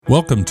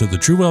Welcome to the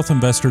True Wealth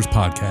Investors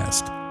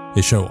Podcast,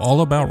 a show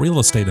all about real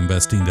estate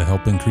investing to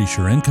help increase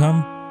your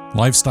income,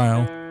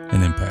 lifestyle,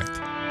 and impact.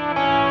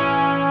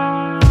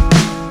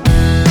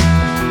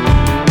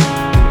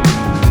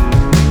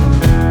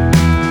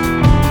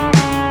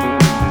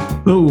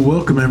 Hello,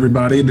 welcome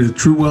everybody to the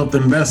True Wealth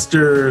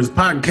Investors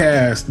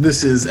Podcast.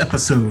 This is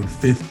episode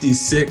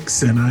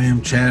 56, and I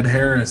am Chad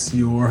Harris,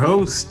 your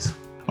host.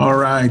 All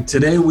right,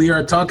 today we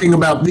are talking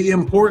about the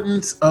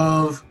importance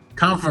of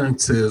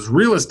conferences,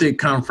 real estate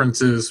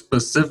conferences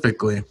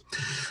specifically.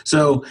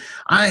 So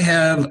I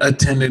have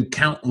attended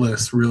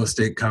countless real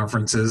estate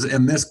conferences,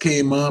 and this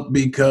came up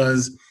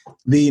because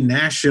the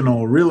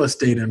National Real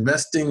Estate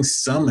Investing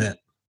Summit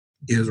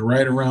is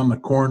right around the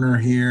corner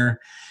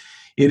here.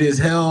 It is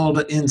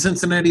held in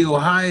Cincinnati,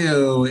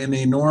 Ohio in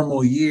a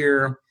normal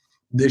year.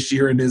 This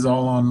year it is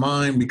all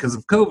online because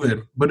of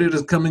COVID, but it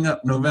is coming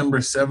up November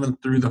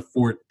 7th through the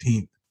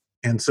 14th.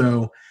 And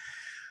so,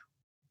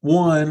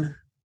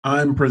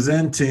 I'm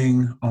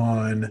presenting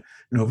on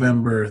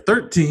November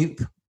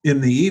 13th in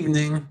the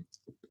evening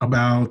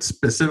about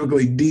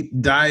specifically deep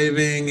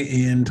diving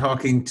and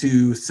talking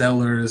to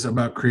sellers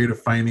about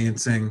creative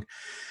financing,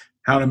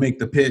 how to make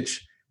the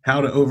pitch, how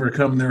to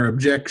overcome their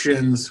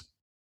objections.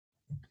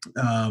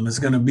 It's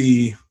going to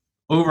be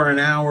over an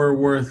hour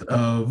worth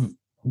of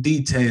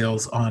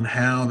details on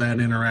how that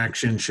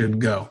interaction should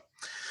go.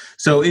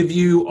 So if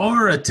you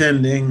are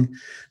attending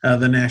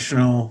the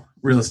National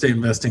Real Estate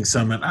Investing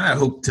Summit, I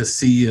hope to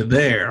see you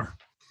there.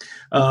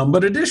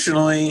 But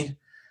additionally,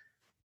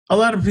 a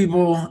lot of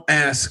people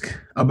ask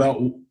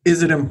about,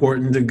 is it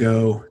important to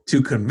go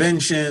to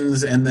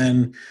conventions? And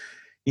then,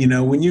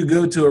 when you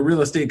go to a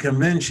real estate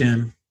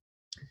convention,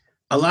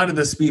 a lot of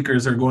the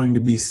speakers are going to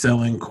be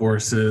selling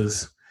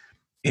courses.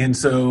 And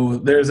so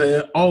there's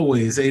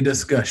always a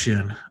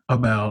discussion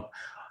about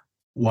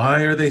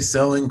why are they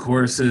selling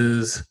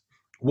courses?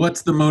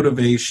 What's the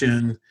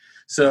motivation?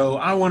 So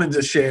I wanted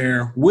to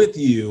share with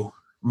you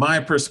my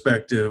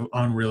perspective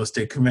on real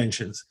estate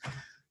conventions.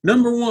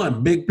 Number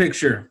one, big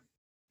picture,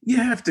 you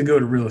have to go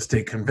to real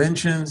estate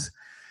conventions.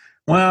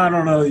 Well, I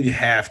don't know if you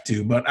have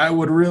to, but I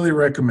would really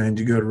recommend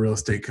you go to real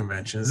estate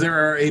conventions. There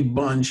are a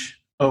bunch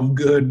of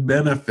good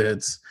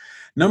benefits.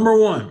 Number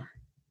one,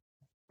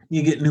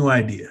 you get new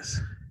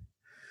ideas.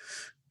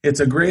 It's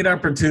a great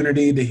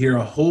opportunity to hear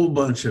a whole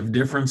bunch of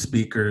different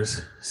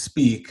speakers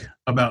speak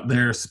about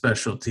their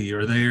specialty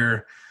or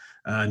their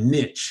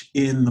niche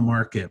in the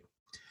market.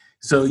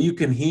 So you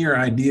can hear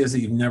ideas that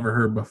you've never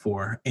heard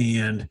before.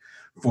 And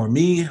for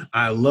me,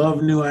 I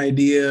love new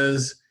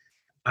ideas.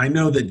 I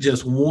know that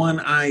just one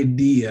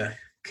idea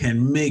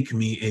can make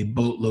me a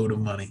boatload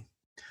of money.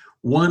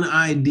 One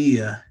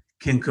idea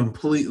can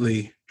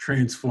completely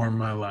transform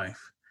my life.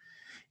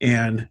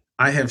 And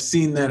I have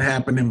seen that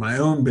happen in my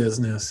own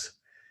business.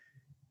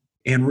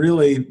 And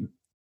really,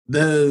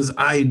 those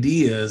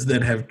ideas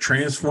that have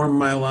transformed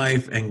my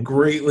life and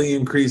greatly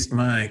increased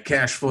my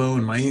cash flow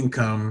and my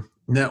income,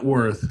 net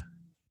worth,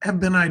 have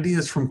been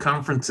ideas from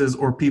conferences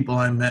or people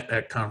I met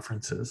at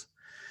conferences.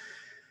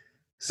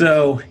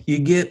 So you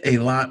get a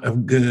lot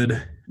of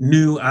good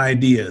new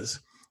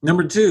ideas.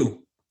 Number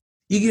two,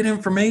 you get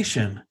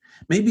information.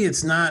 Maybe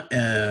it's not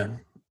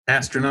an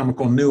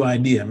astronomical new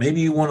idea.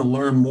 Maybe you want to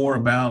learn more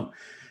about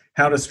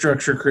how to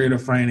structure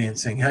creative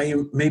financing,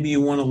 maybe you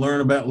want to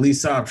learn about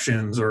lease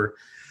options or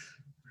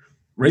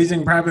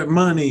raising private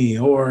money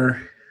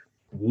or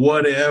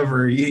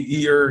whatever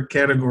your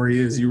category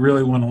is you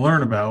really want to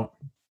learn about.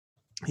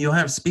 You'll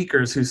have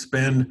speakers who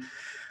spend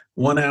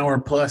 1 hour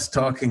plus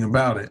talking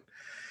about it.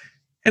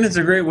 And it's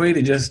a great way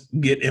to just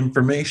get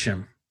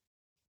information.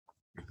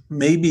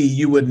 Maybe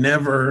you would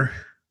never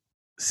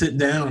sit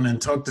down and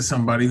talk to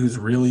somebody who's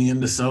really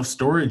into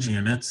self-storage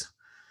units,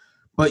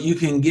 but you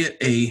can get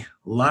a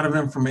lot of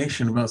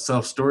information about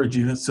self-storage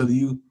units so that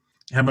you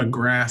have a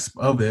grasp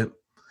of it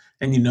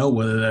and you know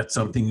whether that's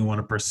something you want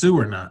to pursue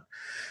or not.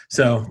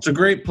 So it's a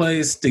great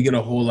place to get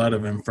a whole lot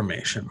of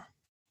information.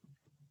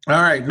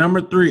 All right,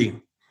 number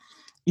three,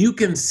 you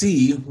can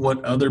see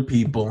what other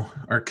people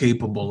are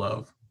capable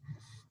of.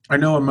 I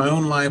know in my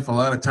own life, a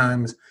lot of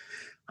times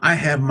I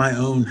have my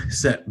own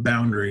set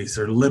boundaries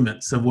or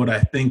limits of what I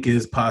think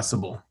is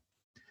possible.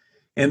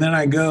 And then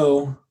I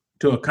go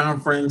to a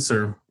conference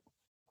or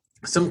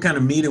some kind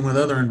of meeting with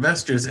other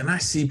investors, and I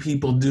see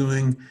people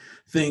doing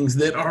things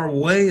that are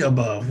way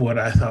above what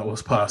I thought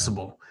was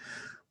possible.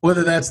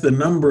 Whether that's the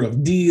number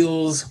of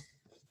deals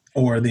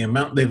or the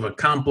amount they've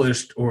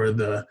accomplished or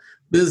the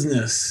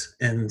business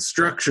and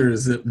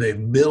structures that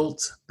they've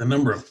built, the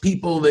number of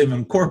people they've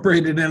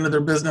incorporated into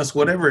their business,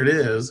 whatever it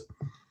is,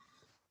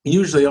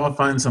 usually I'll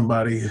find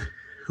somebody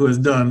who has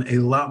done a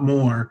lot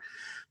more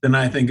than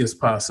I think is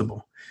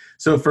possible.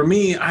 So for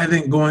me, I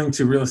think going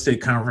to real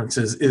estate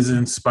conferences is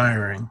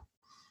inspiring.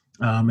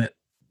 It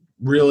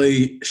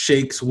really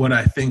shakes what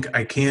I think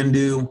I can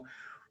do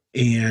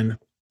and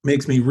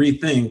makes me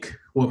rethink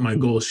what my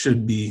goals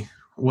should be,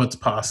 what's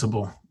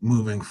possible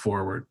moving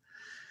forward.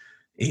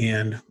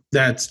 And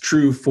that's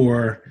true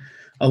for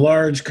a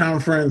large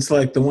conference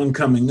like the one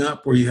coming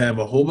up where you have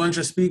a whole bunch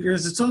of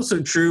speakers. It's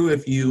also true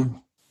if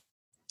you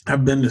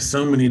have been to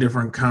so many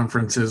different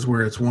conferences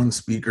where it's one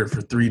speaker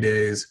for 3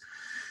 days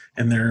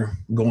and they're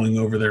going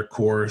over their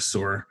course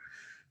or,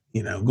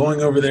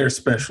 going over their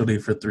specialty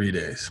for 3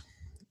 days.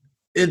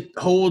 It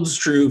holds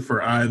true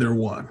for either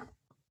one.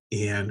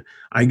 And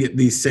I get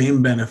these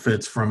same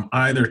benefits from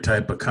either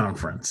type of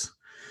conference.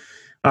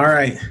 All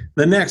right,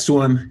 the next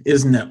one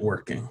is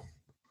networking.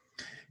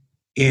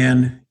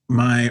 In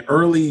my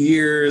early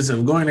years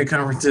of going to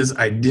conferences,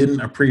 I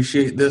didn't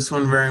appreciate this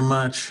one very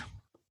much.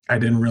 I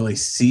didn't really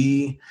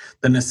see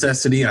the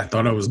necessity. I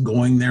thought I was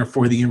going there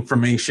for the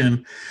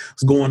information. I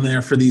was going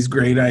there for these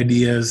great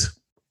ideas.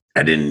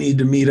 I didn't need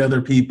to meet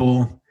other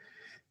people.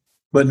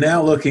 But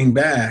now looking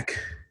back,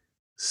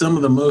 some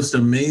of the most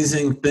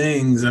amazing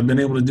things I've been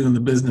able to do in the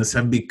business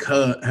have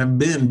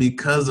been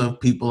because of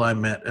people I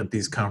met at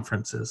these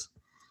conferences.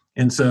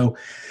 And so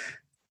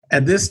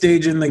at this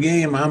stage in the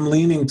game, I'm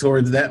leaning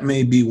towards that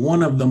may be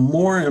one of the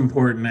more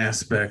important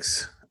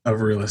aspects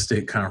of real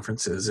estate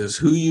conferences is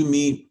who you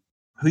meet,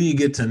 who you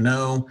get to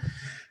know.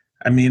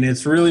 I mean,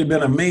 it's really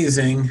been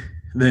amazing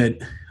that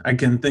I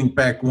can think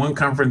back one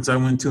conference I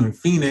went to in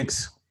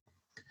Phoenix,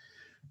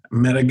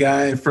 met a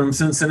guy from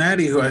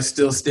Cincinnati who I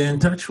still stay in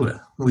touch with.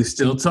 We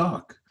still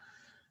talk.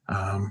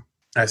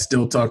 I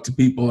still talk to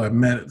people I've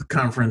met at the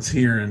conference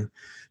here in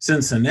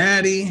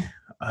Cincinnati.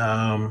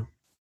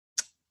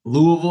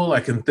 Louisville,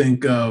 I can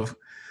think of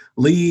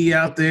Lee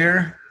out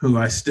there, who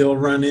I still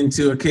run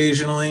into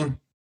occasionally.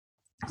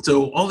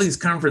 So all these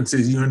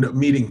conferences, you end up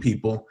meeting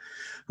people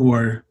who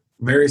are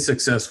very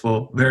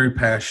successful, very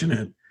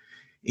passionate,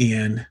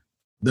 and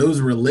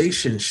those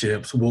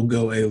relationships will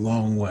go a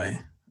long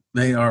way.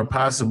 They are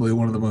possibly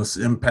one of the most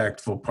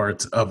impactful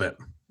parts of it.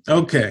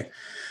 Okay,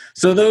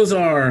 so those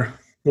are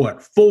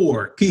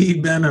 4 key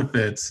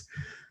benefits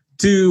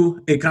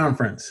to a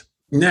conference.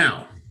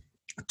 Now,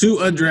 to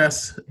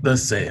address the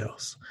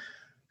sales,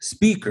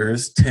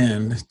 speakers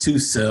tend to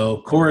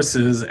sell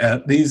courses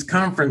at these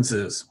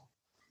conferences.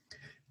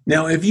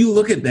 Now, if you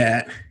look at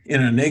that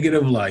in a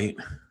negative light,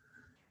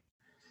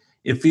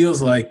 it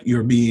feels like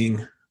you're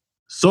being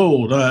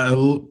sold.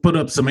 I'll put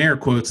up some air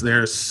quotes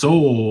there,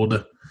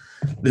 sold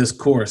this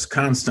course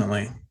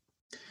constantly.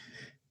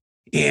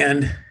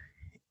 And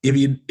if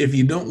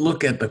you don't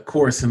look at the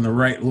course in the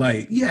right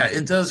light, yeah,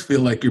 it does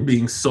feel like you're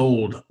being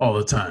sold all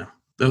the time.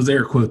 Those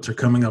air quotes are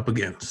coming up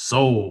again.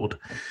 Sold.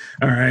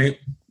 All right.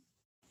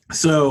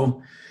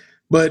 So,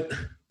 but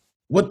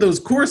what those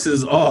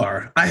courses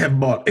are, I have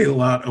bought a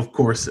lot of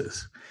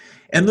courses.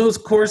 And those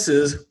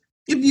courses,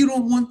 if you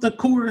don't want the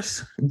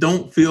course,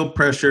 don't feel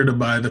pressure to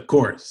buy the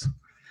course.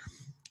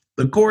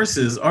 The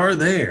courses are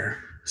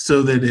there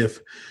so that if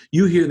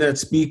you hear that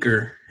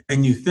speaker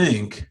and you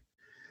think,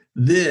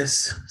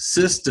 this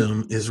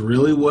system is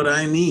really what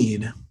I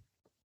need,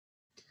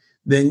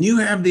 then you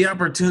have the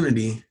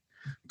opportunity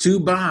to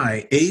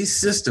buy a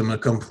system, a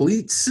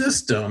complete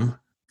system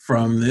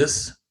from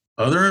this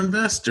other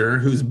investor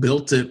who's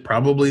built it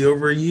probably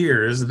over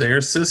years, their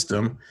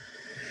system,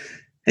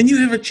 and you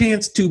have a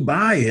chance to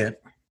buy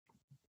it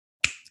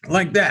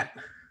like that.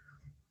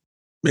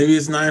 Maybe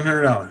it's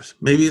 $900.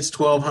 Maybe it's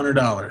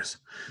 $1,200.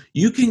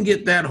 You can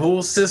get that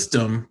whole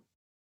system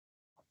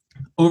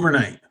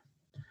overnight.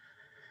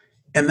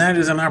 And that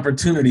is an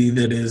opportunity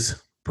that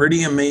is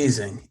pretty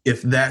amazing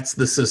if that's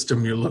the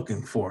system you're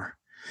looking for.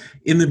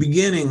 In the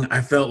beginning, I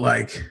felt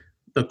like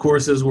the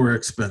courses were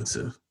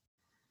expensive.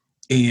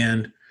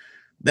 And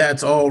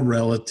that's all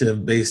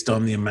relative based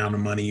on the amount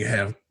of money you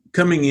have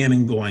coming in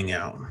and going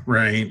out,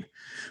 right?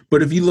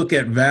 But if you look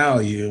at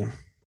value,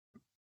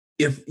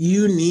 if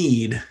you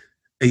need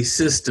a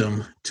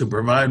system to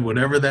provide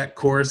whatever that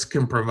course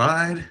can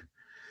provide,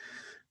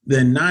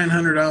 then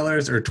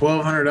 $900 or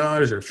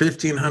 $1,200 or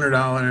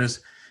 $1,500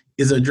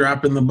 is a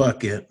drop in the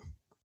bucket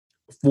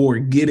for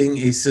getting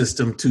a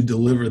system to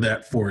deliver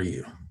that for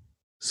you.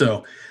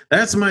 So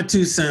that's my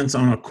 2 cents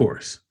on a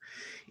course.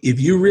 If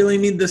you really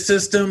need the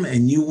system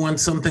and you want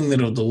something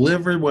that'll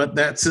deliver what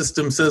that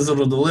system says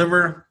it'll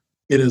deliver,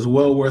 it is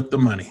well worth the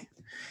money.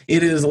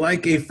 It is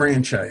like a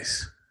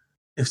franchise.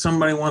 If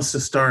somebody wants to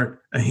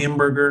start a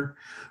hamburger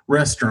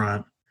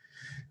restaurant,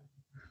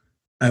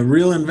 a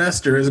real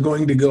investor is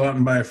going to go out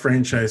and buy a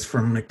franchise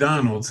from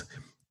McDonald's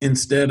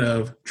instead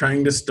of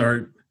trying to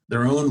start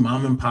their own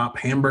mom and pop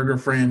hamburger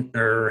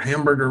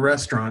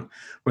restaurant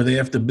where they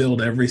have to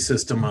build every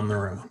system on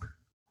their own,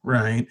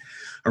 right?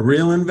 A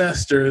real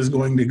investor is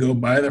going to go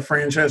buy the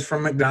franchise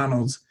from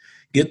McDonald's,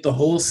 get the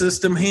whole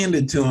system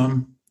handed to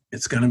them.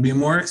 It's going to be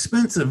more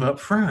expensive up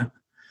front,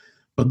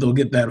 but they'll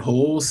get that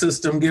whole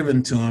system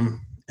given to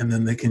them, and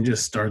then they can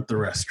just start the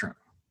restaurant.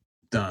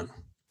 Done.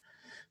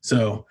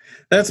 So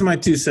that's my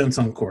 2 cents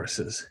on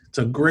courses. It's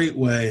a great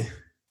way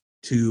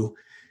to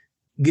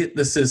get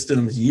the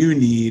systems you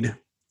need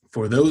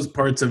for those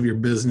parts of your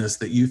business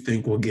that you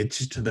think will get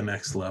you to the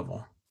next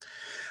level.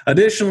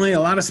 Additionally, a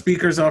lot of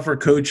speakers offer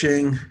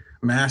coaching,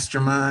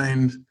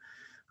 mastermind,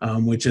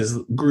 which is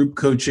group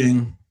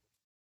coaching.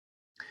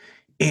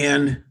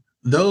 And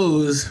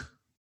those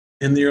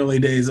in the early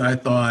days, I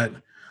thought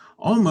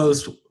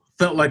almost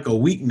felt like a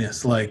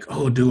weakness, like,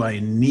 oh, do I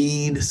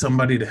need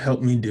somebody to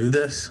help me do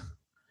this?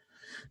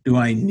 Do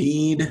I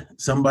need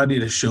somebody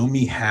to show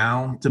me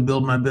how to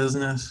build my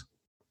business?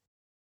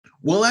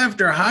 Well,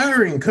 after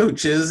hiring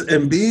coaches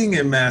and being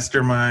in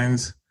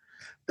masterminds,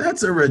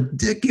 that's a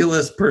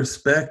ridiculous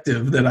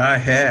perspective that I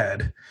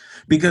had,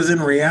 because in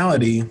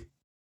reality,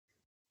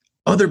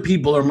 other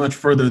people are much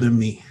further than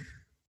me,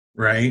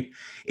 right?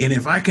 And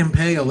if I can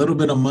pay a little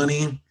bit of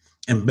money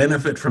and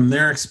benefit from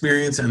their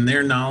experience and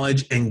their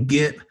knowledge and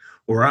get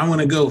where I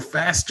want to go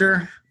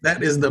faster,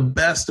 that is the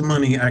best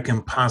money I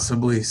can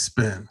possibly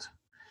spend.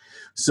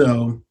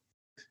 So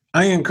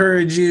I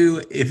encourage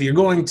you, if you're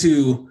going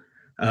to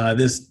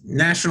this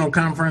national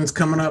conference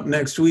coming up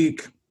next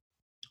week,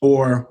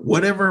 or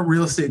whatever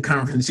real estate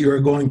conference you are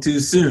going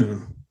to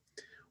soon,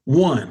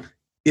 1,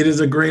 it is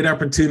a great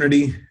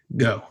opportunity.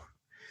 Go.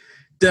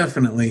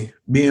 Definitely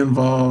be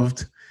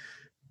involved.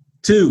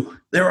 2,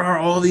 there are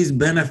all these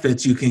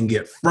benefits you can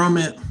get from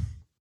it.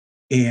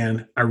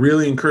 And I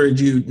really encourage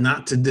you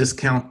not to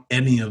discount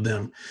any of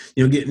them.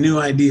 You'll get new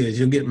ideas.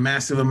 You'll get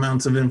massive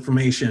amounts of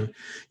information.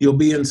 You'll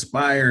be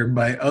inspired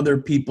by other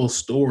people's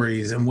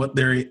stories and what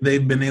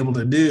they've been able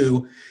to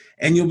do.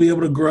 And you'll be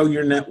able to grow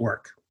your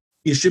network.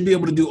 You should be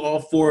able to do all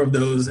 4 of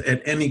those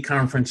at any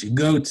conference you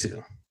go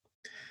to.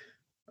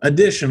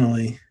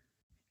 Additionally,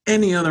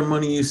 any other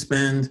money you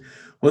spend,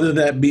 whether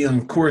that be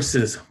on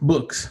courses,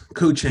 books,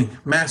 coaching,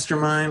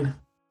 mastermind,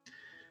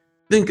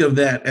 think of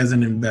that as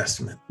an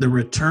investment. The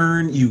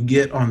return you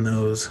get on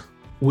those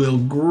will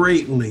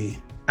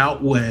greatly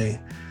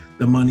outweigh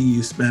the money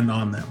you spend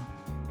on them.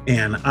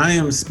 And I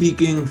am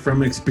speaking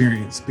from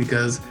experience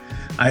because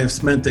I have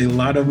spent a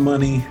lot of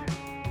money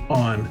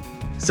on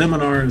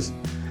seminars,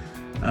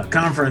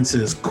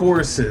 conferences,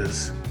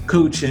 courses,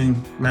 coaching,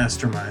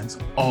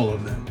 masterminds, all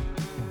of them.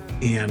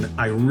 And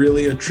I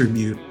really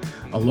attribute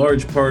a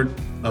large part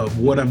of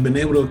what I've been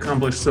able to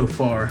accomplish so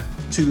far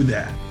to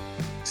that.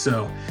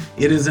 So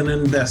it is an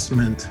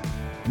investment,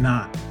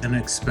 not an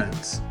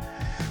expense.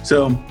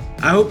 So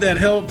I hope that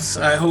helps.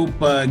 I hope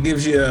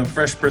gives you a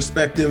fresh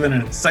perspective and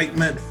an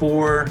excitement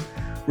for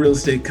real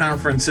estate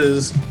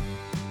conferences.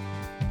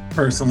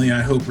 Personally,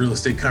 I hope real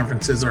estate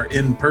conferences are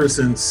in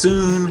person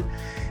soon,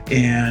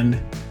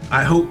 and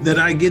I hope that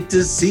I get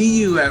to see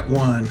you at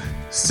one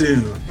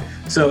soon.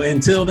 So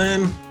until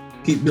then,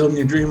 keep building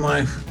your dream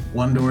life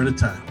one door at a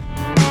time.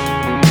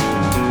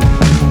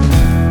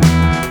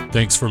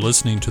 Thanks for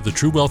listening to the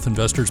True Wealth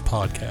Investors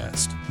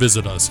Podcast.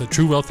 Visit us at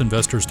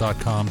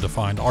truewealthinvestors.com to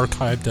find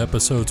archived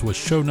episodes with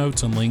show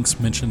notes and links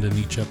mentioned in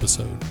each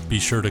episode. Be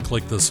sure to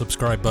click the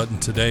subscribe button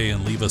today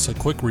and leave us a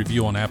quick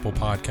review on Apple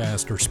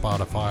Podcast or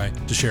Spotify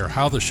to share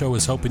how the show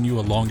is helping you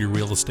along your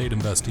real estate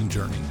investing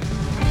journey.